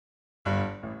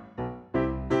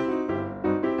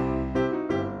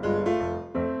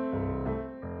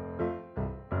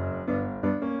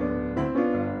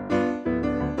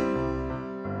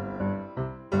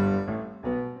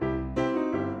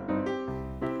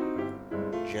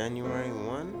January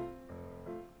 1,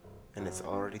 and it's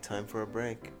already time for a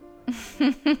break.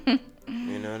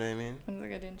 You know what I mean? That's a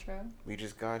good intro. We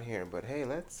just got here, but hey,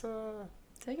 let's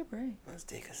Take a break. let's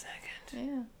take a second.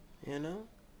 Yeah. You know?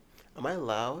 Am I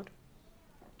loud?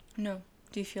 No.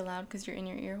 Do you feel loud because you're in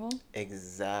your ear hole?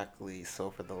 Exactly.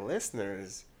 So for the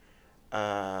listeners,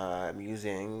 I'm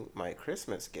using my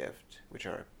Christmas gift, which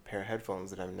are a pair of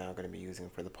headphones that I'm now going to be using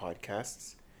for the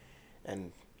podcasts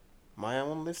and my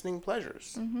own listening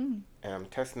pleasures. Mm-hmm. And I'm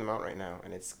testing them out right now,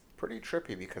 and it's pretty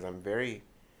trippy because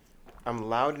I'm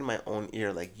loud in my own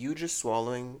ear. Like you just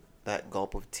swallowing that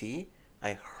gulp of tea,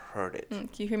 I heard it. Can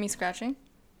you hear me scratching?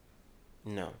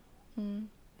 No. Mm.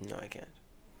 No, I can't.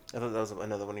 I thought that was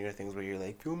another one of your things where you're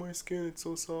like, feel my skin, it's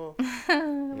so soft.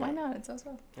 Why not? It's so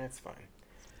soft. That's fine.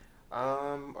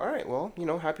 All right, well,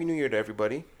 Happy New Year to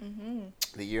everybody. Mm-hmm.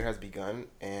 The year has begun,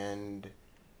 and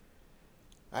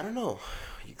I don't know.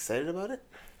 Are you excited about it?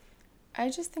 I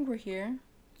just think we're here.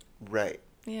 Right.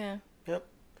 Yeah. Yep.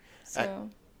 So.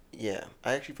 Yeah.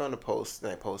 I actually found a post,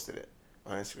 and I posted it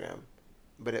on Instagram.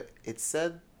 But it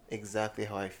said exactly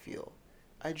how I feel.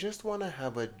 I just want to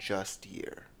have a just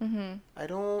year. Mm-hmm. I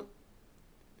don't...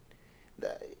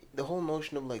 The whole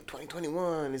notion of,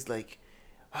 2021 is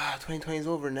 2020 is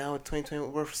over now. It's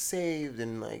 2020, we're saved,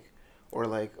 and,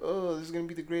 oh, this is going to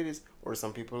be the greatest. Or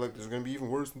some people are like, this is going to be even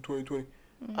worse than 2020.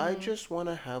 Mm-hmm. I just want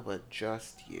to have a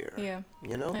just year. Yeah.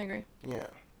 You know? I agree. Yeah.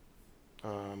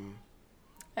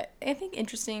 I think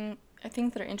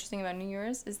things that are interesting about New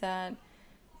Year's is that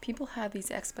people have these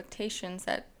expectations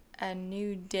that a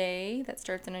new day that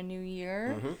starts in a new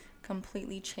year Mm-hmm.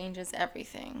 completely changes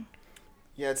everything.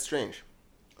 Yeah, it's strange.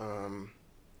 I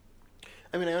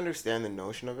understand the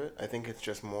notion of it. I think it's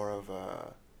just more of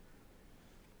a...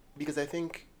 Because I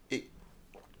think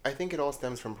it all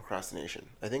stems from procrastination.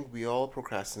 I think we all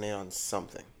procrastinate on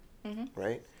something, Mm-hmm.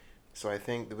 right? So I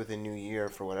think that with a new year,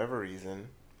 for whatever reason,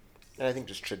 and I think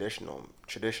just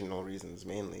traditional reasons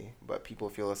mainly, but people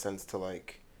feel a sense to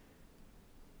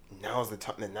now's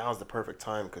the perfect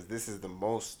time because this is the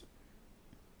most...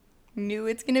 New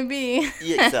it's gonna be.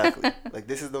 Yeah, exactly.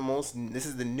 This is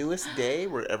the newest day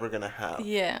we're ever gonna have.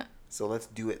 Yeah. So let's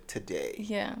do it today.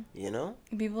 Yeah. You know?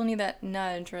 People need that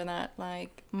nudge or that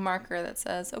marker that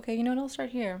says, okay, you know what, I'll start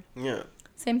here. Yeah.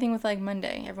 Same thing with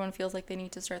Monday. Everyone feels like they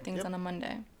need to start things Yep. on a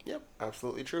Monday. Yep,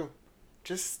 absolutely true.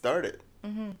 Just start it.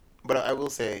 Mm-hmm. But I will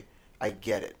say, I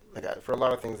get it. For a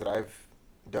lot of things that I've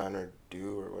done or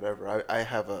do or whatever, I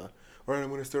have all right, I'm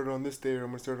going to start it on this day or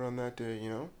I'm going to start it on that day,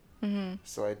 Mm-hmm.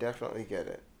 So I definitely get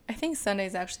it. I think Sunday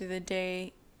is actually the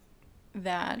day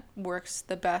that works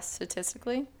the best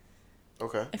statistically.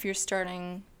 Okay. If you're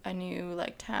starting a new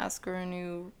task or a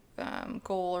new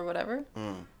goal or whatever,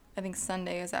 I think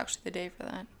Sunday is actually the day for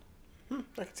that.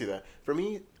 I can see that. For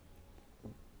me,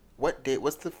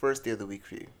 what's the first day of the week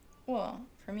for you? Well,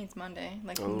 for me it's Monday,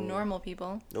 Oh. normal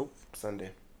people. Nope,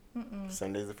 Sunday. Mm-mm.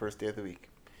 Sunday's the first day of the week.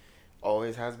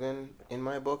 Always has been in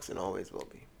my books and always will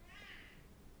be.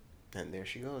 And there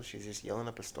she goes. She's just yelling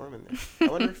up a storm in there.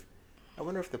 I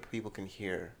wonder if the people can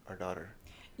hear our daughter.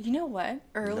 You know what?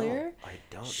 Earlier, No, I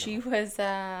don't she know. was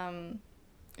I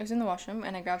was in the washroom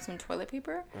and I grabbed some toilet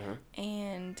paper,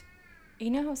 and you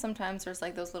know how sometimes there's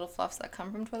those little fluffs that come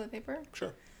from toilet paper?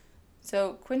 Sure.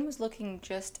 So Quinn was looking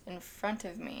just in front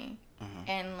of me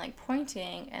and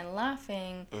pointing and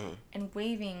laughing and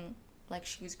waving like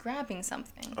she was grabbing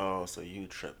something. Oh, so you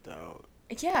tripped out.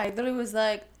 Yeah, I literally was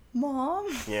like, Mom.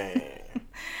 Yeah.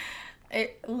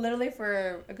 It literally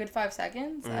for a good 5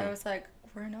 seconds, I was like,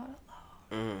 we're not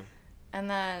alone. And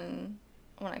then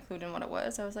when I clued in what it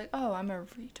was, I was like, oh, I'm a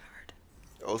retard.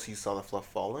 Oh, so you saw the fluff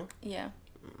falling? Yeah.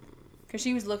 Because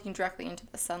she was looking directly into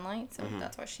the sunlight, so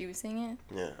that's why she was seeing it.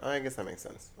 Yeah, I guess that makes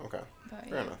sense. Okay, But,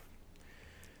 fair yeah.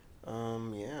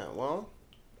 enough. Yeah, well,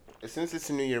 since it's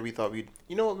a new year, we thought we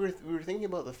were thinking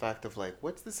about the fact of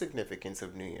what's the significance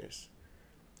of New Year's?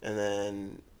 And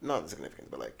then, not the significance,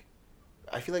 but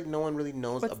I feel like no one really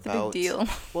knows What's about... the big deal?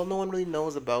 Well, no one really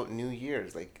knows about New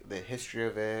Year's, the history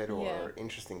of it, or Yeah.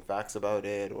 interesting facts about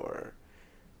it, or...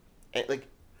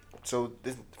 So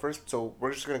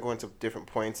we're just going to go into different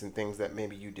points and things that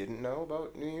maybe you didn't know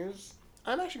about New Year's.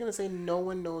 I'm actually going to say no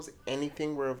one knows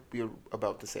anything we're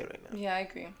about to say right now. Yeah, I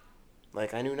agree.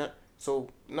 I knew not... So,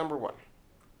 number one.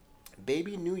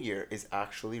 Baby New Year is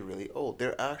actually really old.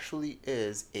 There actually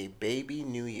is a Baby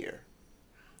New Year.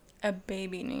 A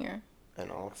baby New Year. And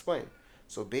I'll explain.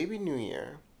 So Baby New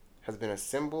Year has been a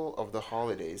symbol of the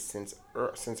holidays since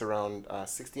around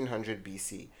 1600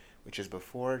 BC, which is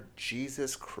before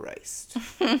Jesus Christ.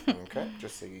 Okay,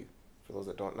 just for those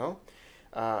that don't know.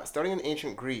 Starting in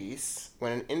ancient Greece,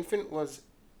 when an infant was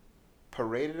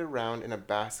paraded around in a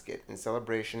basket in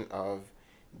celebration of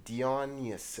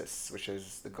Dionysus, which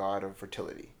is the god of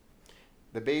fertility.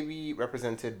 The baby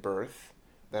represented birth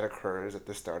that occurs at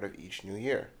the start of each new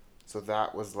year. So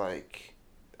that was like,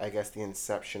 I guess, the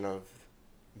inception of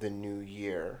the new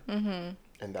year. Mm-hmm.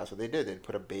 And that's what they did. They'd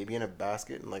put a baby in a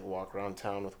basket and like walk around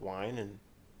town with wine and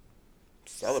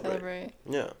celebrate.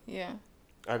 Yeah. Yeah.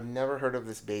 I've never heard of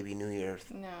this baby New Year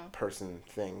No. person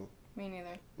thing. Me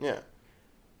neither. Yeah.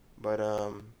 But I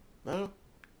don't know.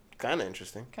 Kind of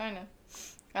interesting. Kind of.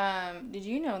 Did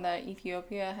you know that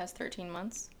Ethiopia has 13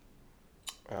 months?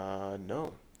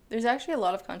 No. There's actually a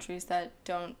lot of countries that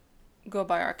don't go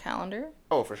by our calendar.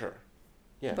 Oh, for sure.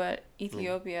 Yeah. But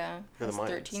Ethiopia has the Mayans.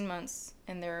 13 months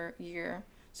in their year,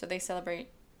 so they celebrate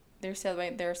their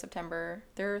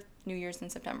New Year's in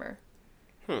September.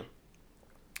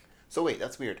 So wait,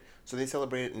 that's weird. So they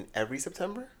celebrate it in every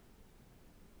September?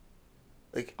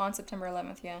 Like On September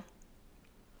 11th, yeah.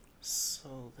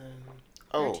 So then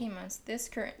 13 months. This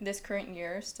current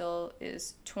year still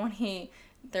is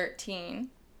 2013.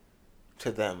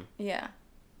 To them. Yeah.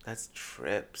 That's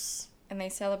trips. And they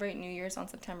celebrate New Year's on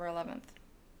September 11th.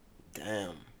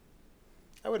 Damn.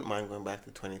 I wouldn't mind going back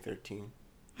to 2013.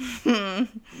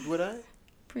 Would I?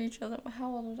 Pre-children.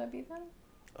 How old would I be then?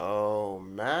 Oh,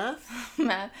 math?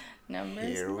 Math.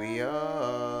 Numbers. Here we numbers.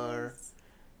 are.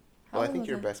 How Well, I old think was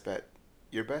your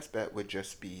I? best bet would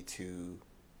just be to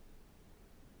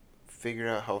figure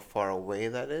out how far away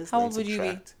that is. How then old would you be?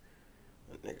 subtract.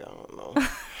 Nigga, I don't know.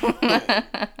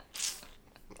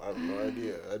 I have no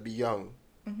idea. I'd be young.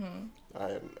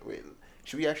 Wait,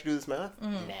 should we actually do this math?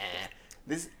 Nah.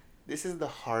 This is the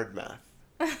hard math.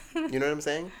 You know what I'm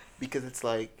saying? Because it's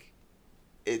like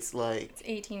It's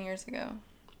 18 years ago.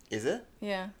 Is it?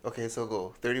 Yeah. Okay, so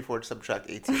go. 34 to subtract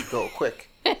 18. Go, quick.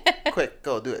 Quick,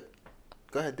 go, do it.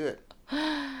 Go ahead, do it.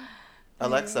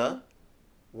 Alexa,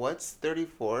 what's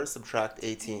 34 subtract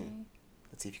 18?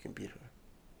 Let's see if you can beat her.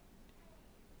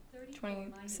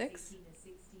 26?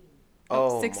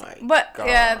 Oh Six. my But god.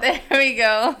 yeah, there we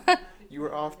go. You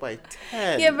were off by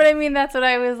 10. Yeah, but I mean that's what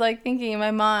I was like thinking in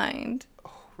my mind.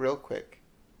 Oh, real quick.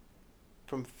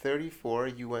 From 34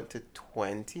 you went to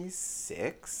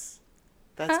 26?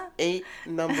 That's 8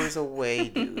 numbers away,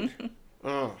 dude.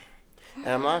 And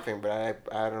I'm laughing, but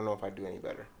I don't know if I'd do any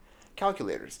better.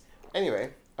 Calculators.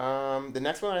 Anyway, the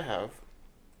next one I have.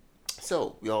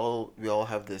 So we all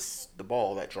have the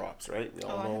ball that drops, right? We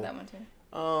all I know. had that one too.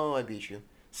 Oh, I beat you.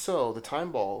 So the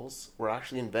time balls were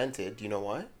actually invented. Do you know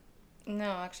why?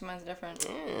 No, actually mine's different.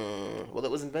 Well,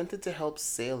 it was invented to help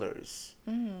sailors.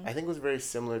 I think it was very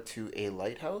similar to a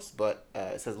lighthouse, but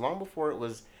it says long before it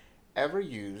was ever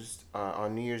used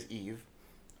on New Year's Eve,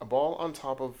 a ball on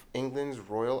top of England's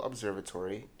Royal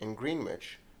Observatory in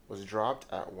Greenwich was dropped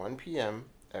at 1 p.m.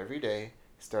 every day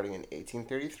starting in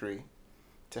 1833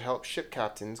 to help ship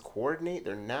captains coordinate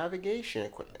their navigation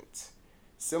equipment.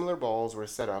 Similar balls were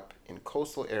set up in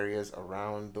coastal areas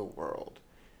around the world.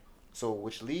 So,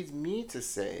 which leads me to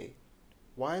say,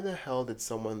 why the hell did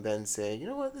someone then say, you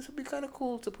know what, this would be kind of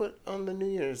cool to put on the New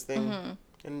Year's thing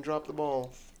and drop the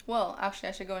ball? Well, actually,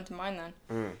 I should go into mine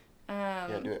then.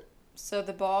 Yeah, do it. So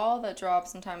the ball that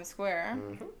drops in Times Square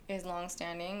is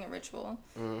long-standing, a ritual.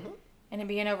 And it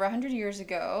began over 100 years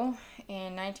ago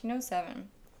in 1907.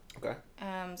 Okay.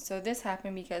 So this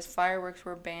happened because fireworks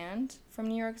were banned from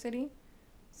New York City.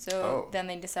 So then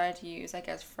they decided to use, I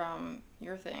guess, from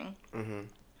your thing.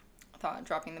 I thought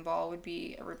dropping the ball would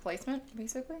be a replacement,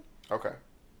 basically. Okay.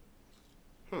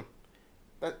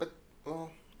 But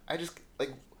well, I just,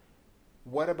 like,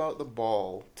 what about the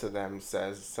ball to them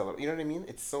says celebrate? You know what I mean?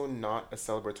 It's so not a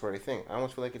celebratory thing. I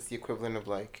almost feel like it's the equivalent of,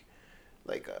 like,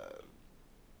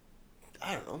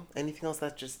 I don't know, anything else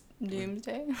that's just...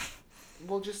 Doomsday?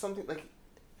 Well, just something, like,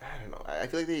 I don't know. I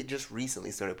feel like they just recently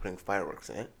started putting fireworks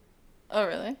in it. Oh,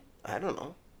 really? I don't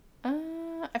know.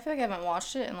 I feel like I haven't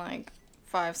watched it in, like,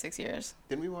 5-6 years.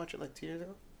 Didn't we watch it, like, 2 years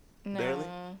ago? No. Barely?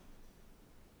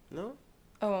 No?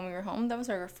 Oh, when we were home? That was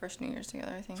our first New Year's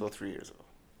together, I think. So 3 years ago.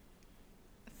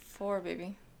 4,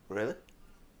 baby. Really?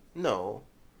 No.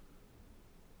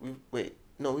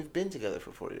 We've been together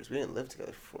for 4 years. We didn't live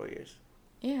together for 4 years.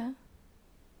 Yeah.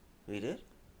 We did?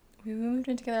 We moved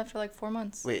in together after, like, 4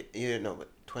 months. Wait, you didn't know, but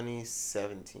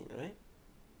 2017, right?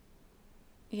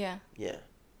 Yeah. Yeah.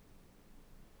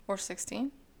 Or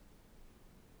 16?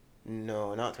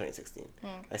 No, not 2016.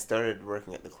 Okay. I started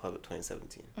working at the club at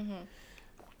 2017. A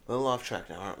little off track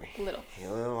now, aren't we? Little. Yeah,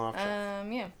 a little off track.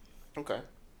 Yeah. Okay.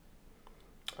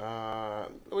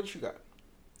 What you got?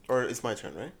 Or it's my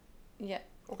turn, right? Yeah.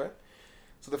 Okay.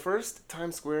 So the first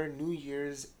Times Square New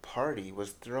Year's party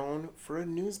was thrown for a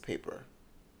newspaper.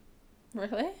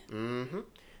 Really? Mm-hmm.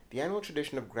 The annual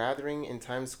tradition of gathering in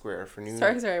Times Square for New...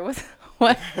 Sorry. What?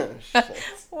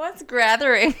 What's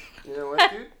gathering? You know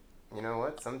what, dude? You know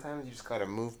what? Sometimes you just gotta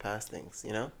move past things,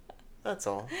 you know? That's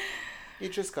all. You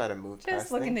just gotta move past things.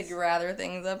 Just looking to gather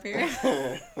things up here.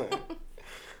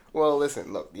 Well,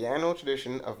 listen, look. The annual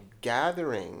tradition of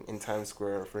gathering in Times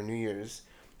Square for New Year's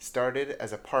started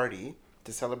as a party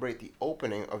to celebrate the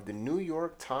opening of the New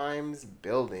York Times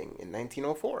building in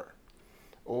 1904.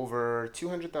 Over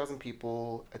 200,000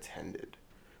 people attended,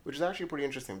 which is actually pretty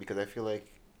interesting because I feel like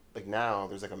now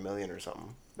there's like 1 million or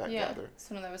something that gather.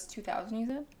 So no, that was 2000, you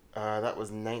said? That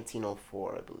was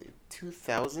 1904, I believe.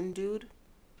 2000, dude?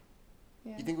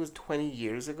 Yeah. You think it was 20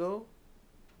 years ago?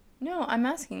 No, I'm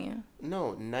asking you. No,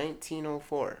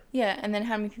 1904. Yeah, and then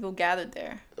how many people gathered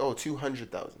there? Oh,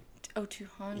 200,000. Oh,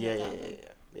 200,000.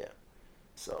 Yeah.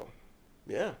 So,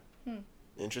 yeah.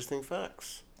 Interesting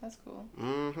facts. That's cool.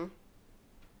 Mm-hmm.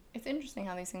 It's interesting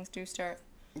how these things do start.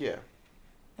 Yeah.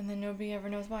 And then nobody ever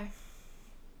knows why.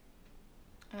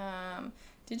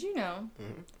 Did you know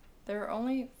there are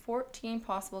only 14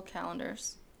 possible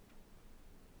calendars?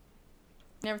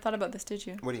 Never thought about this, did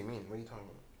you? What do you mean? What are you talking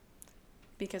about?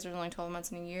 Because there's only 12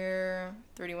 months in a year,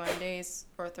 31 days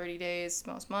or 30 days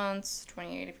most months,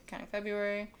 28 if you're counting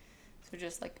February. So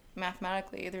just like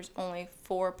mathematically, there's only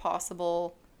 4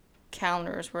 possible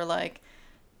calendars where like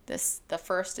the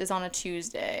first is on a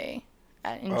Tuesday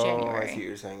in January. I see what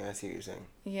you're saying.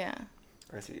 Yeah.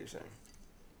 I see what you're saying.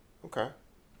 Okay.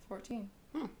 14.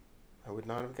 I would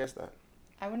not have guessed that.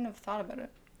 I wouldn't have thought about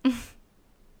it.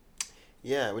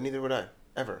 Yeah, neither would I.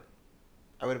 Ever.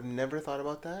 I would have never thought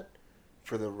about that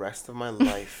for the rest of my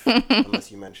life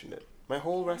unless you mentioned it. My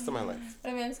whole rest of my life. But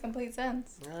I mean, it makes complete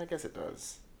sense. Yeah, I guess it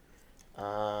does.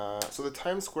 So the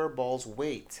Times Square ball's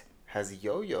weight has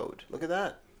yo-yoed. Look at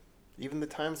that. Even the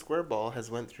Times Square ball has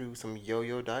went through some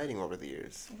yo-yo dieting over the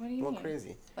years. What do you mean?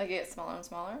 Crazy. Like it gets smaller and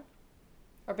smaller?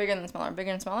 Or bigger and smaller?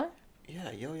 Bigger and smaller?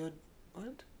 Yeah, yo-yo...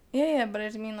 What? Yeah, but I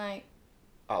just mean like...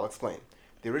 I'll explain.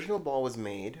 The original ball was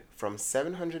made from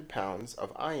 700 pounds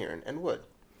of iron and wood.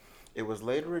 It was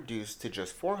later reduced to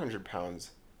just 400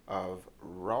 pounds of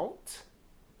wrought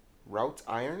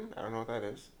iron. I don't know what that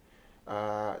is.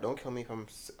 Don't kill me if I'm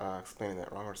explaining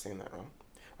that wrong or saying that wrong.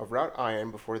 Of wrought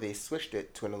iron before they switched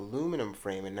it to an aluminum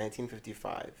frame in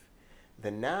 1955.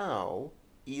 The now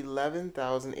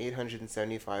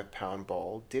 11,875 pound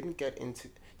ball didn't get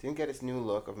its new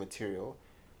look of material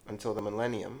until the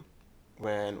millennium,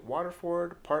 when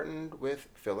Waterford partnered with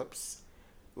Philips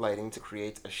Lighting to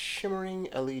create a shimmering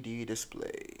LED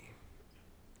display.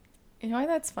 You know why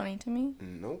that's funny to me?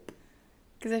 Nope.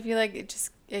 Because I feel like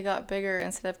it got bigger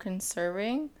instead of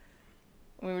conserving.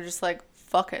 We were just like,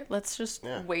 fuck it, let's just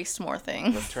waste more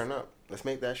things. Let's turn up. Let's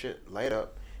make that shit light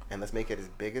up, and let's make it as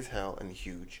big as hell and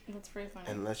huge. That's pretty funny.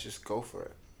 And let's just go for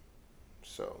it.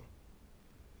 So,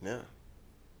 yeah.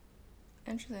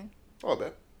 Interesting. A little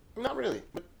bit. Not really,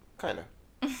 but kind of.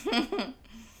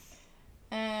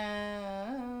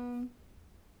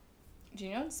 Do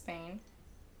you know in Spain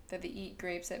that they eat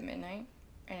grapes at midnight,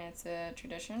 and it's a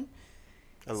tradition?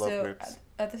 I love grapes.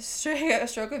 At the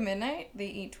stroke of midnight, they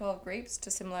eat 12 grapes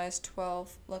to symbolize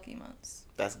 12 lucky months.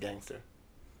 That's gangster.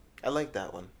 I like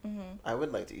that one. Mm-hmm. I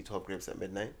would like to eat 12 grapes at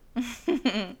midnight.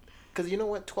 Because you know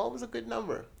what? 12 is a good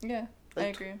number. Yeah, I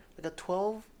agree. Like a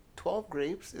 12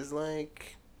 grapes is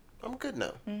like, I'm good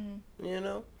now. Mm-hmm. You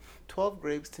know? 12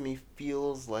 grapes to me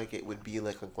feels like it would be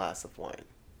like a glass of wine.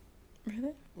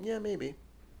 Really? Yeah, maybe.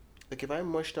 Like if I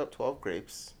mushed up 12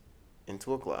 grapes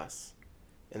into a glass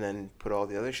and then put all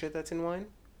the other shit that's in wine.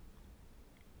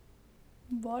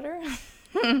 Water?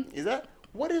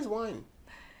 What is wine?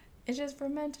 It's just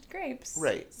fermented grapes.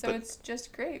 Right. So it's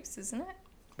just grapes, isn't it?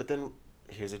 But then,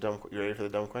 you ready for the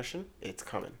dumb question? It's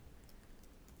coming.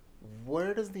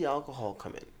 Where does the alcohol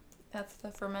come in? That's the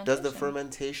fermentation. Does the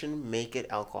fermentation make it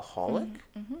alcoholic?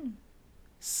 Mm-hmm.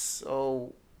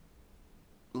 So,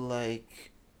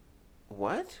 like,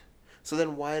 what? So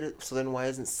then why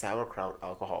isn't sauerkraut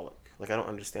alcoholic? Like, I don't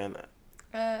understand that.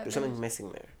 There's something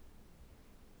missing there.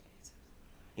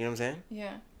 You know what I'm saying?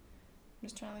 Yeah. I'm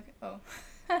just trying to look at... Oh.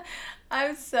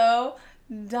 I'm so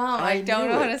dumb. I don't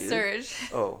know how to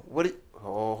search. Oh,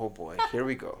 oh boy. Here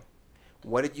we go.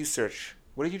 What did you search?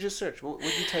 What did you just search? What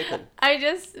did you type in? I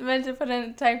just meant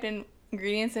to typed in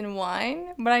ingredients in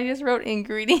wine, but I just wrote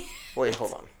ingredients. Wait,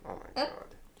 hold on. Oh my god.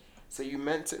 So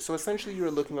so essentially you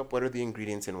were looking up what are the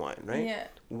ingredients in wine, right? Yeah.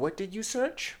 What did you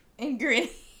search?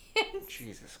 Ingredients.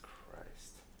 Jesus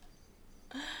Christ.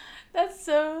 That's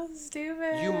so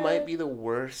stupid. You might be the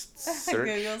worst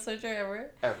Google searcher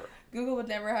ever. Ever. Google would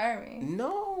never hire me.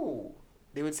 No.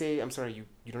 they would say, I'm sorry,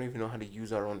 you don't even know how to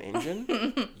use our own engine?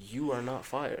 You are not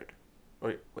fired.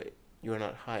 Or, wait, you are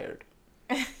not hired.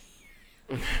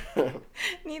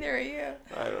 Neither are you.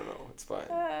 I don't know. It's fine.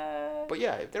 But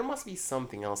yeah, there must be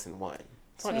something else in wine.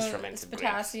 It's not just fermented grapes.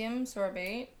 Potassium,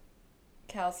 sorbate,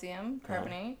 calcium,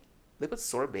 carbonate. They put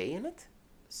sorbet in it?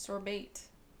 Sorbate.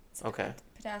 It's okay.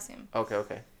 Potassium.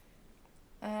 Okay.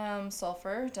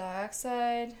 Sulfur,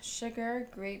 dioxide, sugar,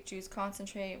 grape juice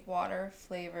concentrate, water,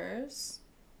 flavors,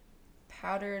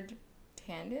 powdered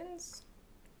tannins.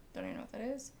 Don't even know what that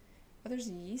is. Oh, there's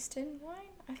yeast in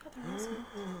wine? I thought there was.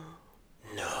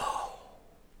 No.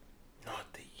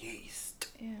 Not the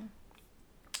yeast. Yeah.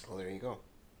 Well, there you go.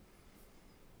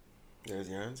 There's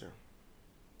your answer.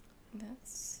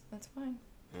 That's fine.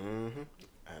 Mm-hmm.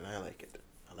 And I like it.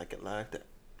 I like it like that.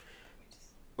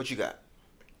 What you got?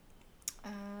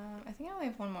 I think I only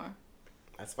have one more.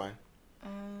 That's fine.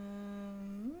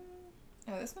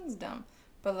 Oh, this one's dumb.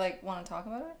 But, like, want to talk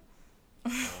about it?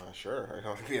 Sure. I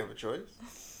don't think we have a choice.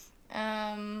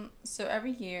 So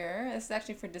every year, this is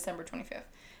actually for December 25th,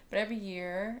 but every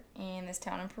year in this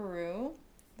town in Peru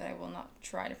that I will not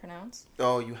try to pronounce.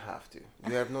 Oh, you have to.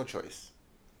 You have no choice.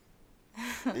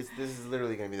 This is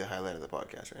literally going to be the highlight of the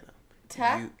podcast right now.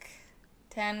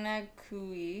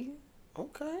 Tanakui.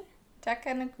 Okay.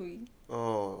 Takanakui.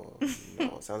 Oh,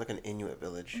 no. It sounds like an Inuit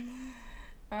village.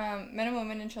 Men and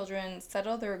women and children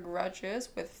settle their grudges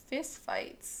with fist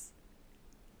fights.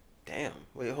 Damn.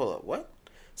 Wait, hold up. What?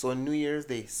 So on New Year's,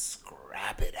 they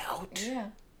scrap it out? Yeah.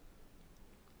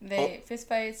 Fist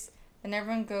fights, and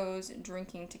everyone goes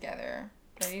drinking together.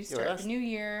 Ready to start the new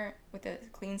year with a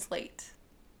clean slate.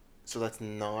 So that's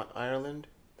not Ireland?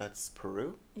 That's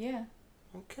Peru? Yeah.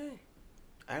 Okay.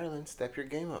 Ireland, step your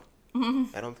game up.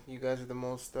 I don't think you guys are the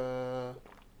most,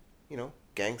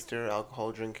 gangster,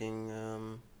 alcohol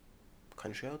drinking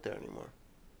country out there anymore.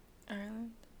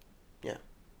 Ireland? Yeah.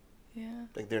 Yeah.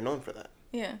 Like, they're known for that.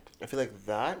 Yeah. I feel like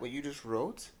what you just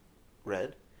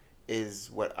read, is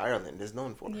what Ireland is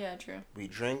known for. Yeah, true. We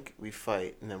drink, we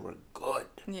fight, and then we're good.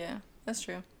 Yeah, that's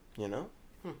true. You know?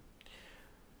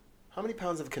 How many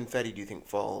pounds of confetti do you think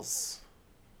falls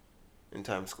in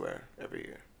Times Square every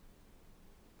year?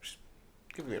 Just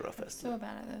give me a rough estimate. So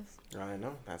bad at this. I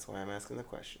know. That's why I'm asking the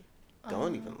question.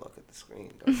 Don't even look at the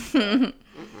screen. Don't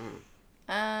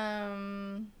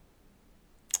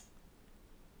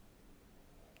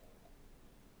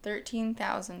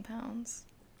 13,000 pounds.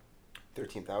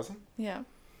 13,000? Yeah.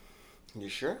 You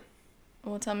sure?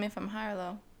 Well, tell me if I'm high or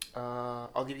low.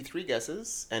 I'll give you 3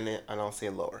 guesses, and I'll say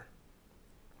lower.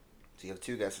 So you have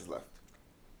 2 guesses left.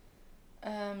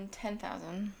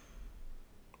 10,000.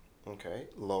 Okay,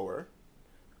 lower.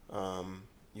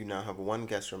 You now have 1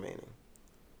 guess remaining.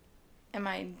 Am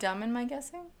I dumb in my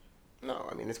guessing? No,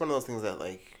 I mean, it's one of those things that,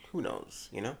 like, who knows,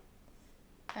 you know?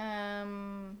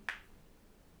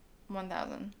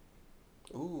 1,000.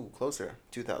 Ooh, closer.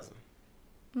 2,000.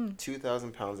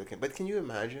 2,000 pounds of confetti. But can you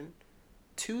imagine?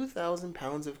 2,000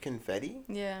 pounds of confetti?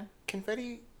 Yeah.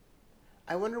 Confetti,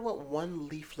 I wonder what 1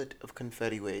 leaflet of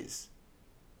confetti weighs.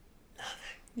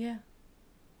 Nothing. Yeah.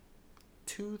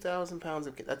 2,000 pounds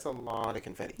of that's a lot of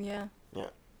confetti. Yeah.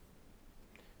 Yeah.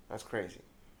 That's crazy.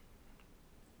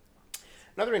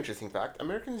 Another interesting fact,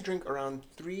 Americans drink around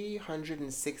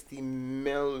 360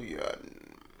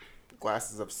 million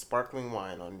glasses of sparkling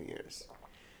wine on New Year's.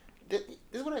 This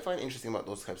is what I find interesting about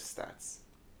those types of stats.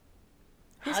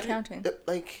 Who's counting?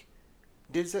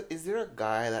 Is there a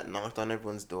guy that knocked on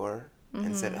everyone's door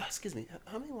and said, excuse me,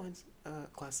 how many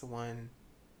glass of wine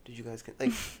did you guys...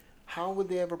 Like, how would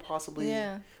they ever possibly...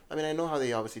 Yeah. I mean, I know how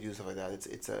they obviously do stuff like that.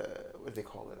 It's a... What do they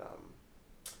call it?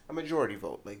 A majority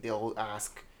vote. Like, they'll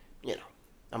ask,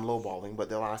 I'm lowballing, but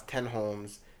they'll ask 10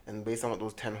 homes, and based on what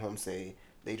those 10 homes say,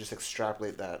 they just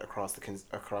extrapolate that across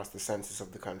the census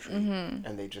of the country,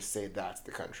 and they just say that's the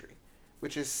country,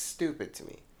 which is stupid to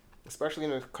me, especially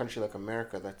in a country like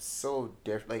America that's so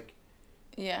different. Like,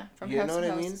 yeah, from coast to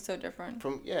coast, it's so different.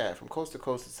 From coast to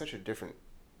coast, it's such a different.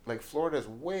 Like, Florida's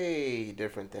way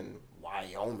different than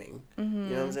Wyoming. You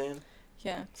know what I'm saying?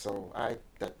 Yeah. So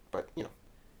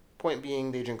point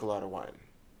being, they drink a lot of wine,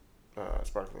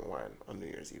 sparkling wine on New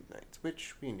Year's Eve nights,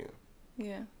 which we knew.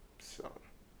 Yeah. So.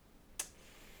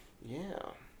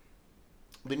 Yeah.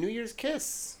 The New Year's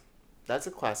kiss. That's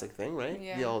a classic thing, right?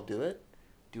 Yeah. We all do it.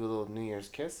 Do a little New Year's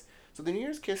kiss. So the New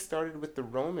Year's kiss started with the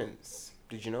Romans.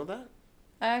 Did you know that?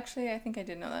 I think I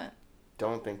did know that.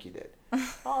 Don't think you did.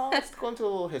 Let's go into a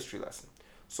little history lesson.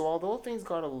 So although things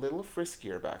got a little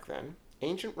friskier back then,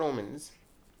 ancient Romans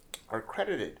are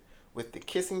credited with the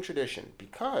kissing tradition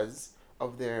because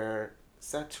of their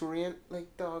Saturnian...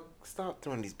 Like, dog, stop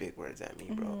throwing these big words at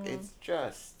me, bro. It's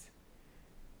just...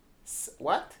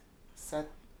 What?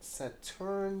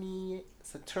 Saturnalia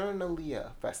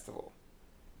Festival.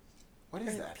 What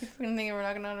is that? People are thinking we're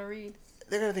not going to know how to read.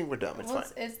 They're going to think we're dumb. It's fine.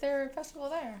 Is there a festival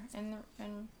there in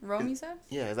Rome, you said?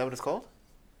 Yeah, is that what it's called?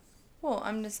 Well,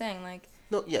 I'm just saying, like...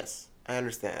 No, yes. I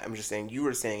understand. I'm just saying, you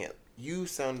were saying it. You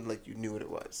sounded like you knew what it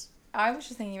was. I was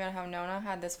just thinking about how Nona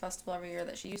had this festival every year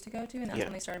that she used to go to, and that's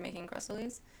when they started making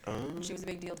Crustalis. And she was a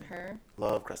big deal to her.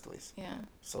 Love Crustalis. Yeah.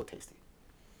 So tasty.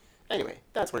 Anyway,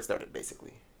 that's where it started,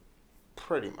 basically.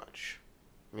 Pretty much.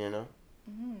 You know?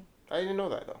 Mm-hmm. I didn't know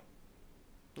that, though.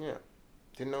 Yeah.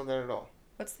 Didn't know that at all.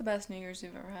 What's the best New Year's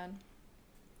you've ever had?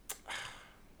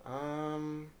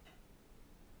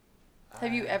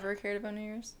 Have you ever cared about New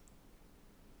Year's?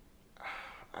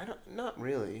 Not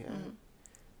really. I'm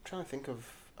trying to think of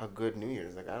a good New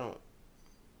Year's. Like, I don't...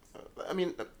 I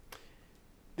mean,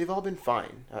 they've all been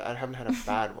fine. I haven't had a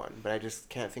bad one, but I just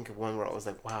can't think of one where I was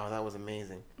like, wow, that was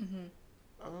amazing.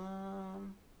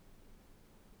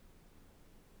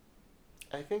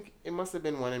 I think it must have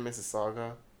been one in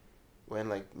Mississauga when,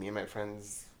 like, me and my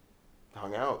friends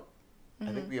hung out.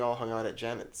 I think we all hung out at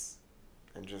Janet's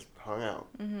and just hung out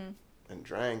and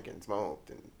drank and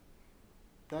smoked and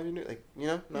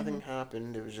nothing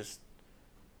happened. It was just,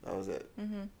 that was it.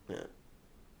 Yeah.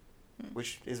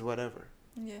 Which is whatever.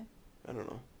 Yeah. I don't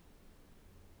know.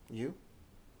 You?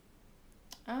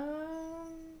 I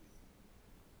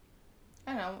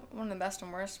don't know. One of the best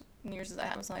and worst New Year's I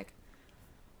had was like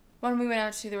when we went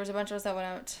out to. There was a bunch of us that went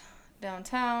out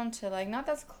downtown to like not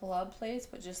this club place,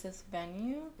 but just this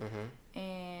venue,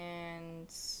 and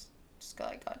just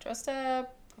got dressed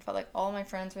up. I felt like all my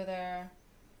friends were there,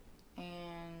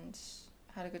 and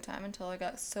had a good time until I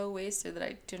got so wasted that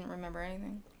I didn't remember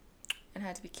anything, and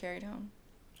had to be carried home.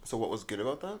 So what was good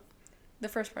about that? The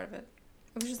first part of it.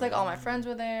 It was just like all my friends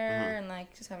were there and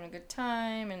like just having a good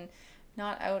time and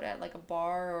not out at like a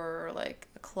bar or like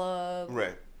a club.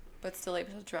 Right. But still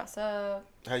able to dress up.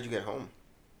 How did you get home?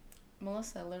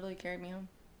 Melissa literally carried me home.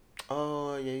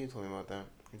 Oh, yeah, you told me about that.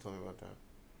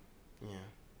 Yeah.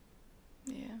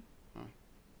 Yeah.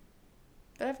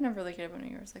 But I've never really cared about New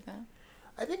Year's like that.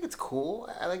 I think it's cool.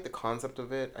 I like the concept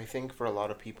of it. I think for a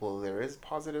lot of people there is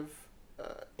positive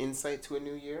insight to a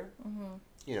new year.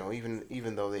 You know,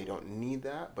 even though they don't need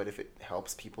that, but if it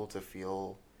helps people to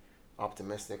feel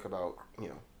optimistic about, you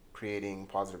know, creating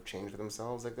positive change for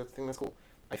themselves, like, I think that's cool.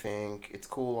 I think it's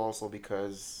cool also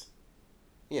because,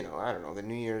 you know, I don't know, the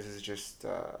New Year's is just,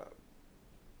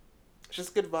 it's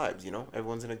just good vibes, you know?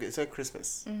 Everyone's in a good, it's like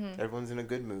Christmas. Everyone's in a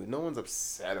good mood. No one's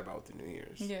upset about the New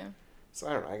Year's. Yeah. So,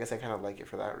 I don't know, I guess I kind of like it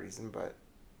for that reason, but,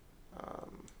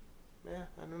 yeah,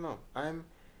 I don't know. I'm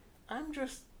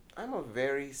a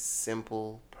very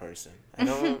simple person. I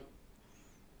don't,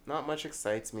 not much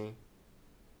excites me.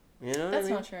 You know what I mean? That's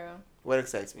not true. What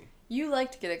excites me? You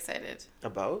like to get excited.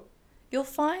 About? You'll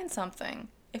find something.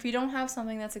 If you don't have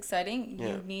something that's exciting,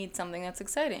 you need something that's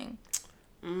exciting.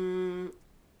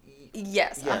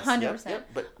 Yes, 100%. Yep,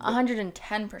 but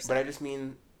 110%. But I just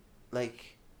mean,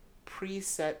 like,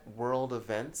 preset world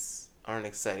events aren't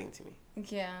exciting to me.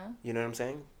 Yeah. You know what I'm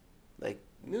saying? Like,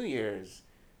 New Year's.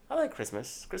 I like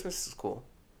Christmas. Christmas is cool.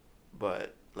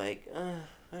 But, like, I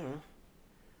don't know.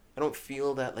 I don't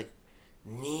feel that, like,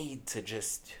 need to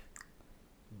just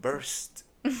burst.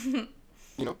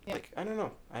 You know? Yeah. Like, I don't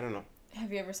know.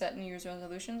 Have you ever set New Year's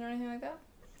resolutions or anything like that?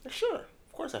 Sure.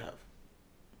 Of course I have.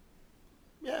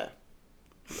 Yeah.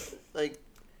 Like,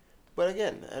 but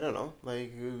again, I don't know.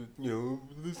 Like, you know,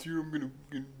 this year I'm going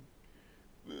to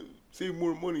save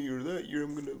more money, or that year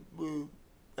I'm going to,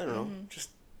 I don't know.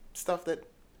 Just stuff that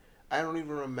I don't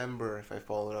even remember if I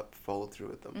followed through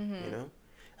with them, you know?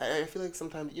 I feel like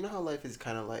sometimes, you know how life is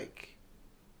kind of like,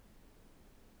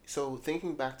 so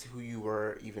thinking back to who you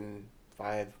were even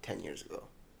 5-10 years ago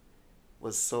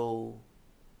was so,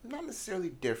 not necessarily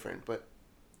different, but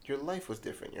your life was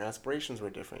different, your aspirations were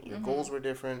different, your goals were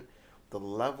different, the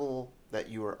level that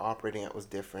you were operating at was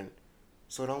different,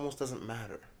 so it almost doesn't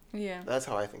matter. Yeah. That's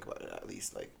how I think about it, at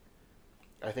least. Like,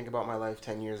 I think about my life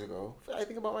 10 years ago, I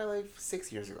think about my life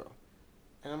 6 years ago,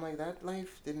 and I'm like, that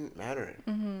life didn't matter,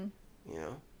 you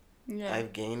know? Yeah.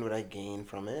 I've gained what I gained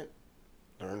from it,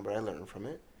 learned what I learned from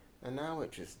it, and now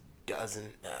it just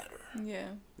doesn't matter. Yeah.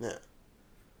 Yeah.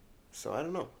 So I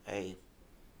don't know. I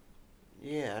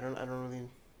don't really.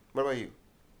 What about you?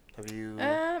 Have you?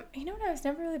 You know what? I was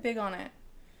never really big on it,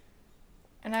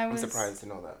 and I'm surprised to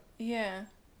know that. Yeah.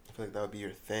 I feel like that would be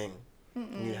your thing.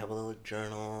 And you'd have a little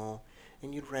journal,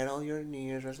 and you'd write all your New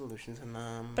Year's resolutions in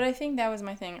them. But I think that was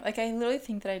my thing. Like, I literally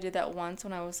think that I did that once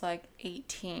when I was like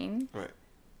 18. Right.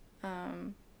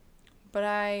 But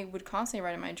I would constantly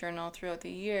write in my journal throughout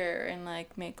the year and,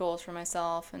 like, make goals for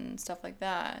myself and stuff like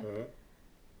that. Mm-hmm.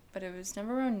 But it was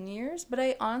never around New Year's. But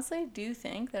I honestly do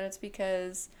think that it's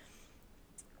because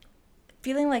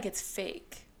feeling like it's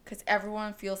fake. Because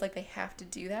everyone feels like they have to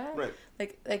do that. Right.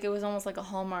 Like it was almost like a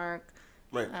Hallmark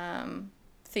right.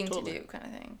 Thing totally. To do kind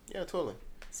of thing. Yeah, totally.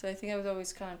 So I think I was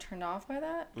always kind of turned off by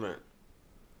that. Right.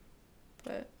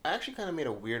 But I actually kind of made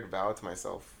a weird vow to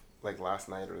myself, like last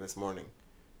night or this morning,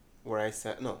 where I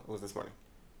said, no, it was this morning,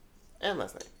 and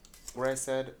last night, where I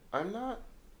said, I'm not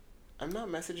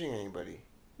messaging anybody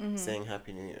saying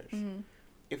Happy New Year's. Mm-hmm.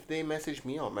 If they message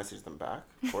me, I'll message them back,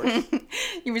 of course.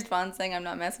 You respond saying I'm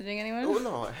not messaging anyone?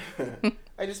 Oh, no.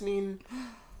 I just mean,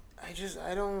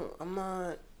 I'm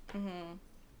not,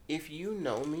 if you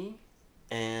know me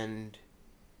and,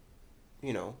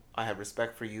 you know, I have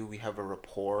respect for you, we have a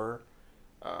rapport,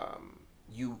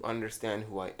 you understand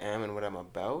who I am and what I'm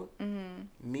about,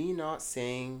 me not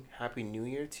saying Happy New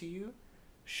Year to you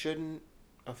shouldn't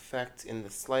affect in the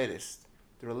slightest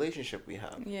the relationship we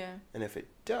have. Yeah. And if it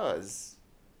does,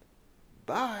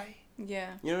 bye.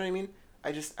 Yeah. You know what I mean?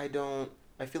 I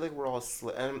feel like we're all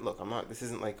and look, this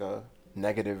isn't like a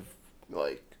negative,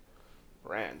 like,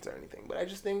 rant or anything, but I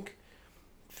just think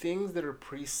things that are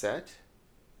preset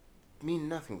mean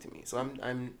nothing to me. So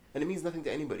and it means nothing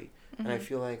to anybody. Mm-hmm. And I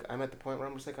feel like I'm at the point where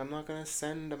I'm just like, I'm not going to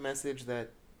send a message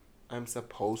that I'm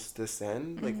supposed to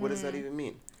send. Like, what does that even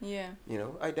mean? Yeah. You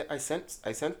know, I sent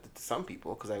it to some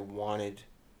people because I wanted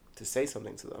to say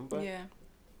something to them, but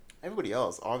everybody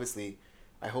else, obviously,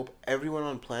 I hope everyone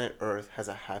on planet Earth has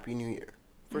a Happy New Year,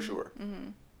 for sure. Mm-hmm.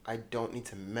 I don't need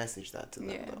to message that to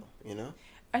them, though, you know?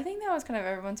 I think that was kind of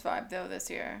everyone's vibe, though, this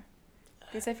year.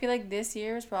 Because I feel like this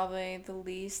year is probably the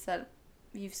least that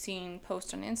you've seen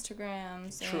post on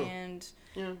Instagrams. True. And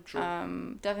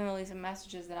definitely some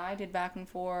messages that I did back and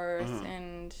forth.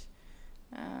 And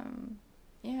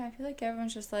I feel like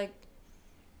everyone's just like,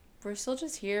 we're still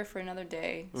just here for another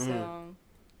day. So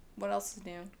what else is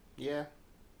new? Yeah,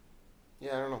 I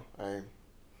don't know.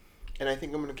 I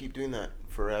think I'm going to keep doing that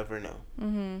forever now.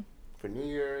 Mm-hmm. For New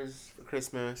Year's, for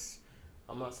Christmas.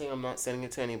 I'm not saying I'm not sending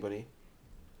it to anybody.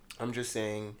 I'm just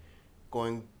saying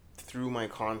going through my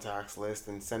contacts list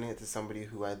and sending it to somebody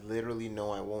who I literally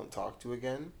know I won't talk to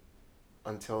again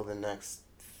until the next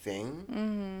thing.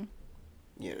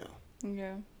 Mm-hmm. You know.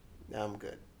 Yeah. I'm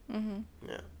good. Mm-hmm.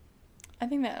 Yeah. I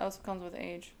think that also comes with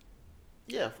age.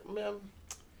 Yeah,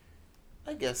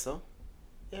 I guess so.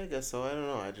 Yeah, I guess so. I don't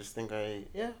know. I just think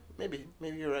maybe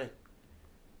you're right.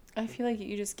 I feel like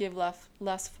you just give less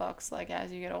fucks, like,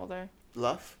 as you get older.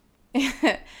 Luff?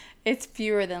 It's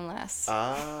fewer than less.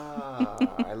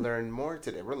 I learned more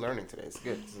today. We're learning today. It's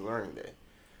good. It's a learning day.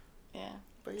 Yeah.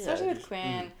 But especially with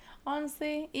Quinn.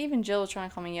 Honestly, even Jill was trying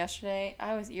to call me yesterday.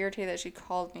 I was irritated that she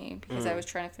called me because I was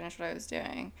trying to finish what I was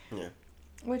doing. Yeah.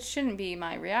 Which shouldn't be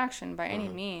my reaction by any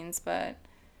means, but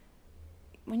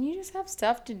when you just have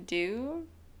stuff to do,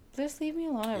 just leave me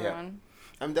alone, everyone.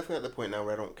 Yeah. I'm definitely at the point now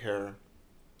where I don't care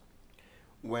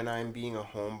when I'm being a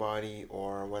homebody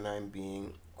or when I'm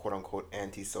being quote-unquote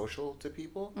antisocial to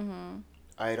people.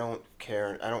 I don't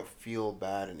care. I don't feel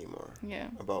bad anymore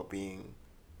about being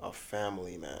a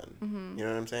family man. You know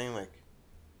what I'm saying? Like,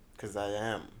 because I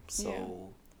am. So,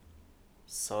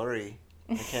 sorry.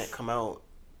 I can't come out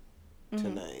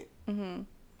tonight. You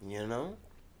know?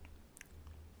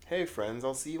 Hey, friends,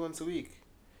 I'll see you once a week.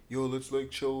 Yo, let's, like,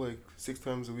 chill, like, 6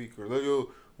 times a week. Or, like,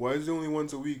 yo, why is it only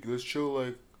once a week? Let's chill,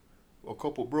 like, a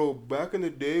couple. Bro, back in the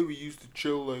day, we used to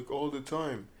chill, like, all the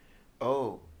time.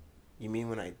 Oh, you mean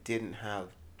when I didn't have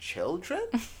children?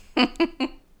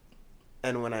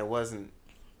 And when I wasn't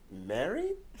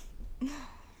married?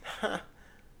 I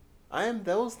am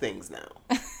those things now.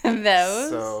 Those?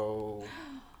 So,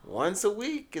 once a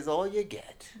week is all you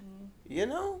get. You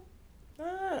know?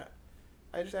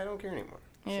 I don't care anymore.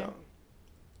 Yeah. So,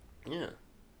 yeah.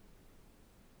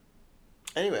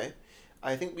 Anyway,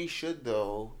 I think we should,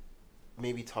 though,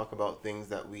 maybe talk about things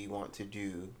that we want to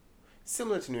do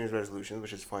similar to New Year's resolutions,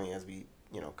 which is funny as we,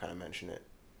 kind of mention it,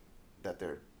 that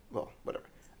they're, well, whatever.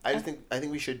 I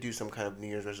think we should do some kind of New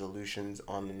Year's resolutions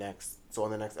on the next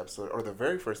episode, or the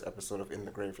very first episode of In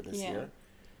the Grave for this year.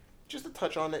 Just to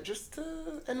touch on it,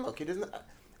 and look, it isn't,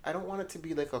 I don't want it to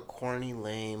be like a corny,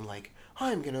 lame, like,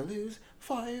 I'm gonna lose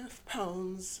 5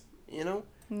 pounds, No.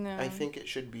 I think it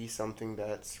should be something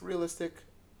that's realistic,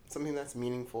 something that's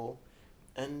meaningful,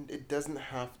 and it doesn't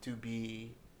have to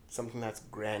be something that's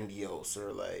grandiose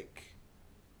or like,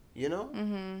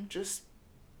 just,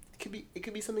 it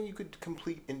could be something you could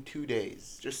complete in 2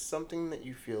 days. Just something that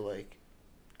you feel like,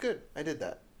 good, I did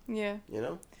that. Yeah.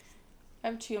 I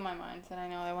have 2 in my mind that I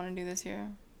know I want to do this year.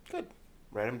 Good.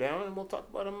 Write them down, and we'll talk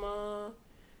about them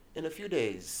in a few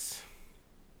days.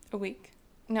 A week.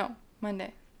 No,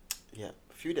 Monday. Yeah,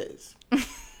 a few days.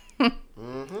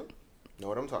 Mm-hmm. Know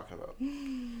what I'm talking about.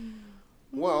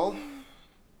 Well,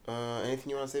 anything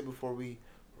you want to say before we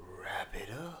wrap it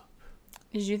up?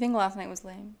 Did you think last night was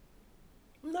lame?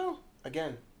 No.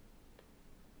 Again,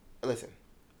 listen.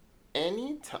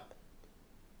 Anytime,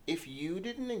 if you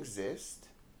didn't exist,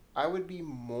 I would be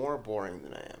more boring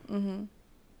than I am.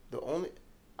 Mm-hmm.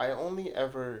 I only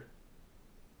ever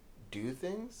do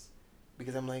things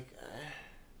because I'm like,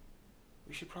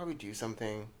 we should probably do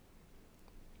something.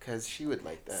 Because she would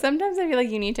like that. Sometimes I feel like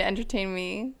you need to entertain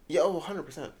me. Yeah, 100%.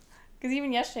 Because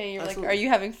even yesterday, you were like, are you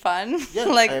having fun? Yeah,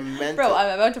 like, I meant bro, it.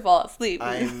 I'm about to fall asleep.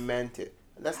 I meant it.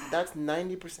 That's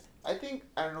 90%. I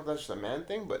don't know if that's just a man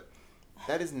thing, but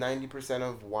that is 90%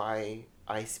 of why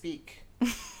I speak.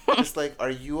 Just like, are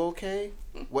you okay?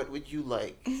 What would you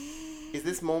like? Is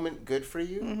this moment good for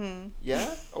you? Mm-hmm.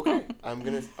 Yeah? Okay. I'm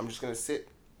just gonna sit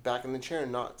back in the chair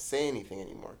and not say anything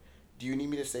anymore. Do you need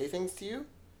me to say things to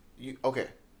you? Okay.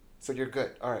 So you're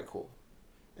good. All right, cool.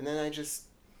 And then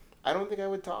I don't think I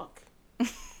would talk.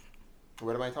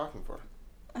 What am I talking for?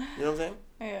 You know what I'm saying?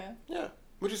 Yeah. Yeah,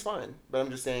 which is fine. But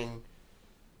I'm just saying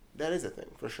that is a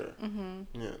thing for sure.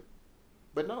 Mm-hmm. Yeah.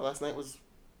 But no, last night was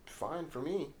fine for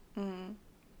me. Mm-hmm.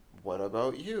 What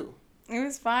about you? It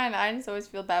was fine. I just always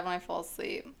feel bad when I fall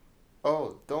asleep.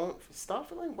 Oh, don't stop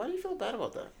feeling. Why do you feel bad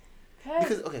about that?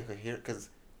 Because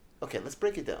let's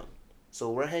break it down. So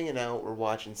we're hanging out, we're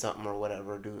watching something or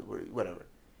whatever, whatever.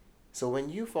 So when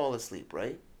you fall asleep,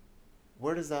 right?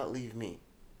 Where does that leave me?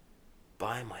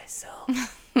 By myself.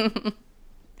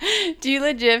 Do you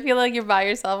legit feel like you're by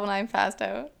yourself when I'm passed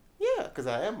out? Yeah, because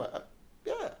I am.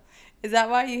 Yeah. Is that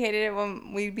why you hated it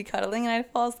when we'd be cuddling and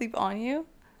I'd fall asleep on you?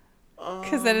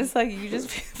 Because then it's like you just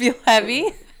feel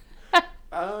heavy?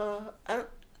 I don't.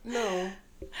 No.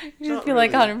 You just feel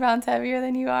like 100 pounds heavier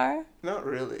than you are? Not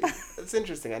really. It's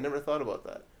interesting. I never thought about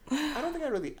that. I don't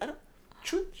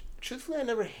think truthfully, I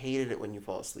never hated it when you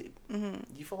fall asleep.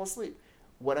 Mm-hmm. You fall asleep.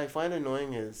 What I would find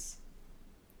annoying is,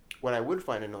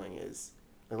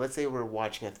 like, let's say we're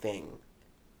watching a thing,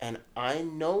 and I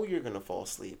know you're going to fall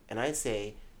asleep, and I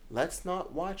say, let's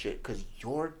not watch it, because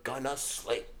you're going to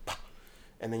sleep.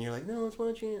 And then you're like, no, let's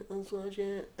watch it.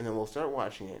 And then we'll start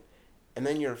watching it. And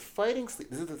then you're fighting sleep.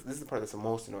 This is the part that's the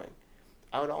most annoying.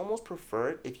 I would almost prefer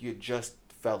it if you just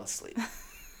fell asleep.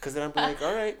 Because then I'd be like,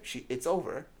 all right, it's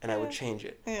over. And I would change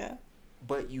it. Yeah.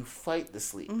 But you fight the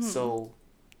sleep. Mm-hmm. So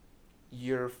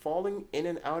you're falling in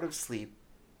and out of sleep,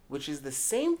 which is the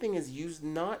same thing as you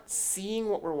not seeing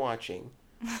what we're watching.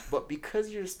 But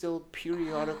because you're still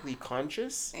periodically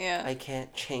conscious, I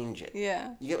can't change it.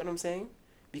 Yeah. You get what I'm saying?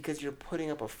 Because you're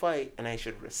putting up a fight, and I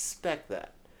should respect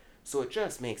that. So it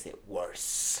just makes it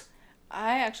worse.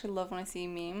 I actually love when I see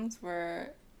memes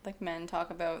where, like, men talk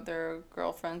about their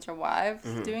girlfriends or wives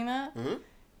doing that.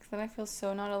 Because then I feel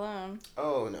so not alone.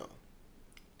 Oh, no.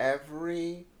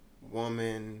 Every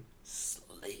woman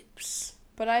sleeps.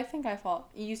 But I think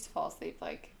you used to fall asleep,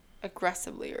 like,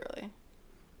 aggressively early.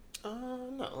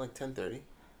 No, like 10:30.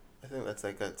 I think that's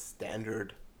like a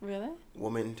standard... Really?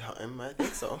 Woman time, I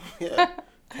think so. Yeah.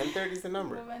 10:30 is the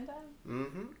number. Woman time?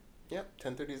 Mm-hmm. Yep,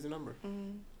 10:30 is the number.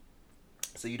 Mm-hmm.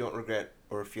 So you don't regret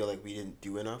or feel like we didn't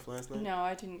do enough last night? No,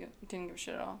 I didn't give a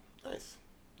shit at all. Nice.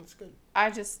 That's good.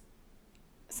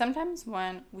 Sometimes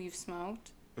when we've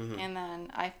smoked and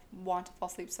then I want to fall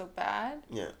asleep so bad.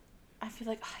 Yeah. I feel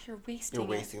like, you're wasting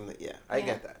it. I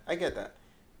get that.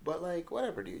 But, like,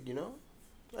 whatever, dude, you know?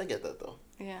 I get that, though.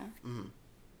 Yeah. Mm-hmm.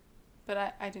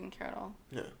 But I didn't care at all.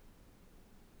 Yeah.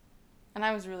 And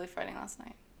I was really fighting last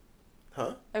night.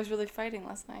 Huh? I was really fighting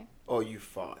last night. Oh, you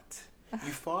fought.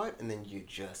 You fought, and then you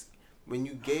just... When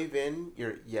you gave in,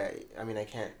 I mean, I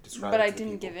can't describe it to But I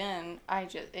didn't give in.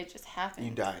 It just happened.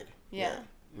 You died. Yeah.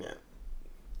 Yeah.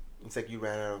 It's like you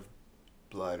ran out of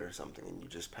blood or something, and you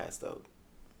just passed out.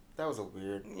 That was a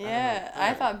weird... Yeah.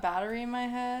 I thought battery in my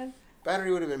head.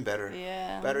 Battery would have been better.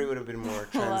 Yeah. Battery would have been more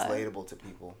translatable to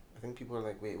people. I think people are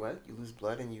like, wait, what? You lose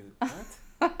blood and you...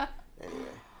 What? Anyway.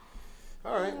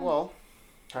 All right, well,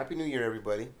 Happy New Year,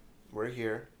 everybody. We're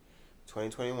here.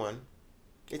 2021.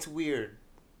 It's weird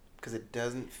because it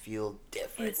doesn't feel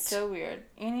different. It's so weird.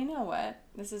 And you know what?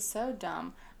 This is so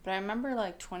dumb. But I remember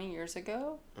like 20 years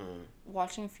ago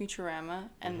watching Futurama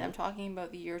and them talking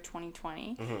about the year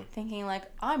 2020, thinking like,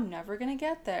 I'm never going to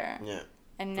get there. Yeah.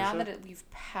 And now that we've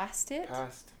passed it,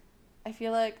 I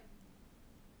feel like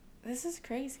this is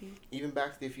crazy. Even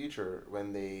Back to the Future,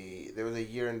 when there was a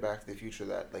year in Back to the Future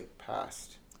that like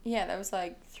passed. Yeah, that was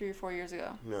like 3 or 4 years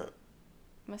ago. Yeah.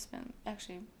 Must have been,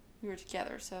 actually, We were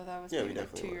together, so that was maybe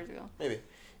like 2 years ago. Maybe.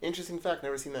 Interesting fact,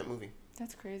 never seen that movie.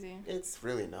 That's crazy. It's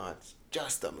really not. It's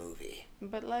just a movie.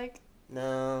 But like...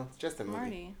 No, it's just a movie.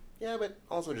 Marty. Yeah, but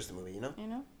also just a movie, you know? You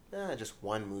know? Yeah, just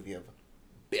one movie of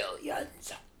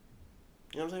billions.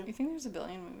 You know what I'm saying? You think there's a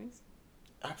billion movies?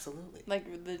 Absolutely. Like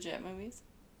legit movies?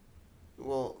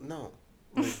 Well, no.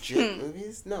 Legit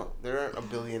movies? No, there aren't a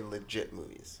billion legit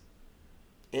movies.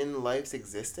 In life's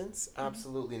existence?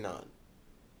 Absolutely not.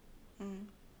 Mm.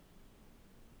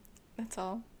 That's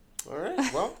all. All right.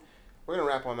 Well, we're going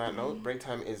to wrap on that note. Break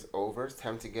time is over. It's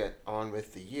time to get on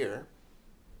with the year.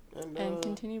 And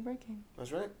continue breaking.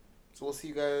 That's right. So we'll see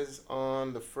you guys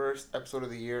on the first episode of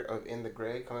the year of In the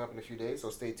Gray coming up in a few days. So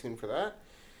stay tuned for that.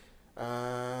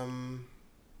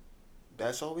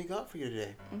 That's all we got for you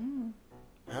today.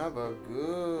 Have a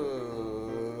good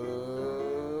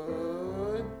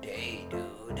day.